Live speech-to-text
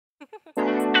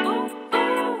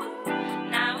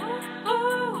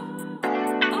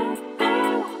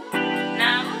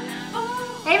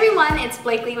Hey everyone, it's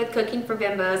Blakely with Cooking for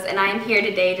Bimbos, and I'm here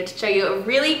today to show you a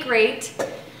really great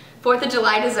 4th of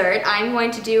July dessert. I'm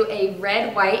going to do a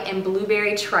red, white, and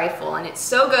blueberry trifle, and it's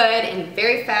so good and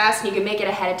very fast, and you can make it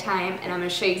ahead of time, and I'm going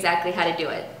to show you exactly how to do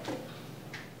it.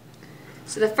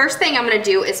 So the first thing I'm going to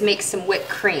do is make some whipped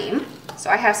cream. So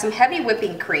I have some heavy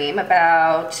whipping cream,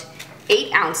 about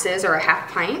 8 ounces or a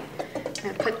half pint. I'm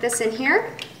going to put this in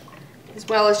here, as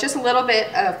well as just a little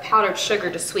bit of powdered sugar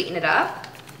to sweeten it up.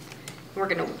 We're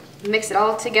going to mix it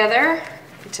all together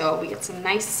until we get some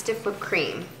nice stiff whipped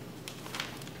cream.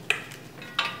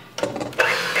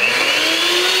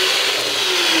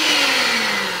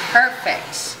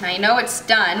 Perfect. Now you know it's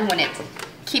done when it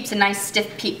keeps a nice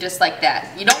stiff peak just like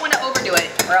that. You don't want to overdo it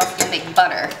or else you'll make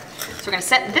butter. So we're going to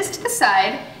set this to the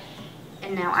side,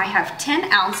 and now I have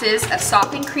 10 ounces of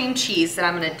softened cream cheese that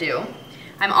I'm going to do.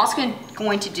 I'm also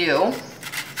going to do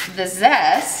the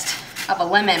zest of a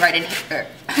lemon right in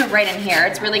here.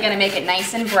 It's really going to make it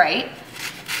nice and bright.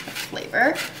 The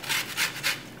flavor.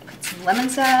 Put some lemon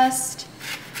zest.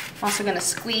 I'm also going to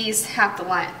squeeze half the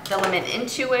lemon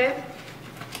into it.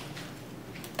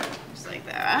 Just like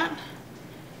that.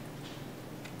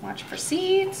 Watch for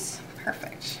seeds.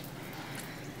 Perfect.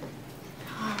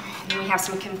 Alright, then we have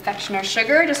some confectioner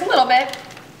sugar, just a little bit.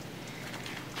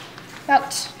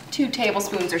 About 2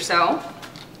 tablespoons or so.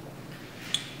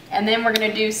 And then we're going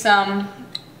to do some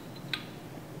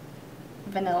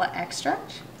vanilla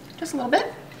extract, just a little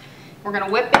bit. We're going to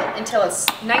whip it until it's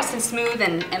nice and smooth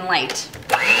and light.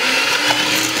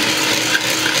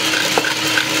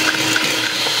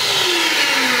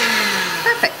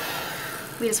 Perfect.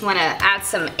 We just want to add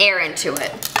some air into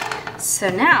it. So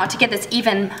now, to get this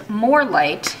even more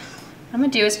light, what I'm going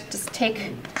to do is just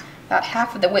take about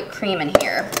half of the whipped cream in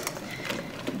here.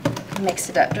 Mix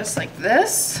it up just like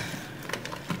this.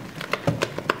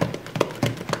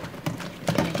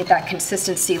 Get that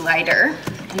consistency lighter,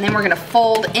 and then we're going to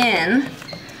fold in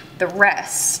the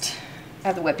rest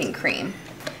of the whipping cream,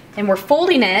 and we're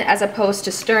folding it as opposed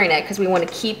to stirring it because we want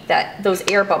to keep those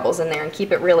air bubbles in there and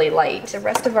keep it really light. The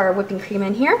rest of our whipping cream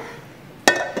in here,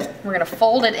 we're going to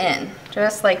fold it in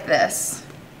just like this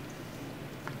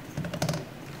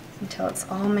until it's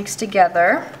all mixed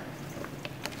together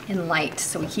and light,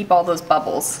 so we keep all those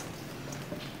bubbles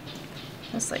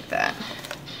just like that.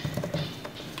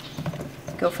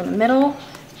 Go from the middle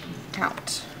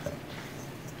out.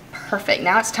 Perfect.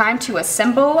 Now it's time to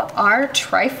assemble our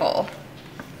trifle.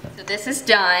 So this is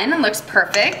done. It looks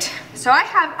perfect. So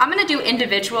I'm going to do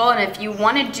individual, and if you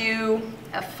want to do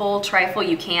a full trifle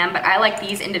you can, but I like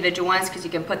these individual ones because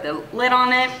you can put the lid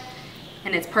on it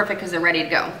and it's perfect because they're ready to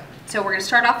go. So we're going to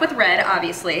start off with red,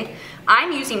 obviously.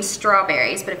 I'm using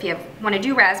strawberries, but if you want to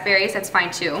do raspberries, that's fine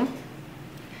too. I'm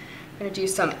going to do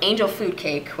some angel food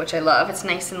cake, which I love. It's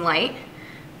nice and light.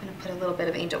 I'm going to put a little bit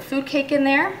of angel food cake in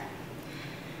there.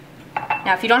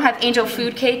 Now if you don't have angel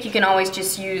food cake, you can always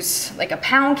just use, like a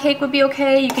pound cake would be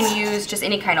okay. You can use just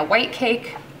any kind of white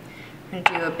cake. I'm going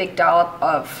to do a big dollop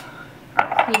of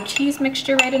our cream cheese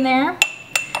mixture right in there.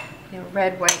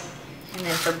 Red, white, and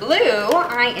then for blue,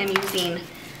 I am using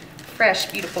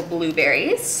fresh, beautiful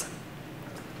blueberries.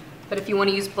 But if you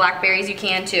want to use blackberries, you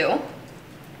can too.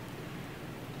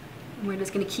 We're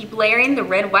just going to keep layering the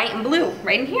red, white, and blue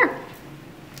right in here.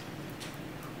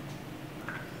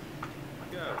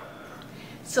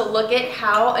 So look at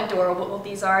how adorable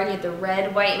these are. You have the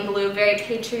red, white, and blue, very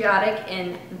patriotic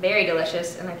and very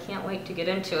delicious. And I can't wait to get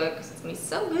into it because it's going to be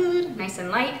so good, nice and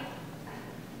light.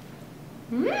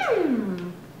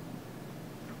 Mmm.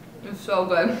 It's so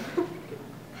good.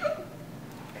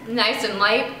 Nice and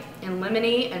light and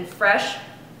lemony and fresh.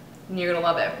 And you're going to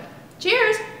love it.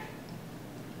 Cheers!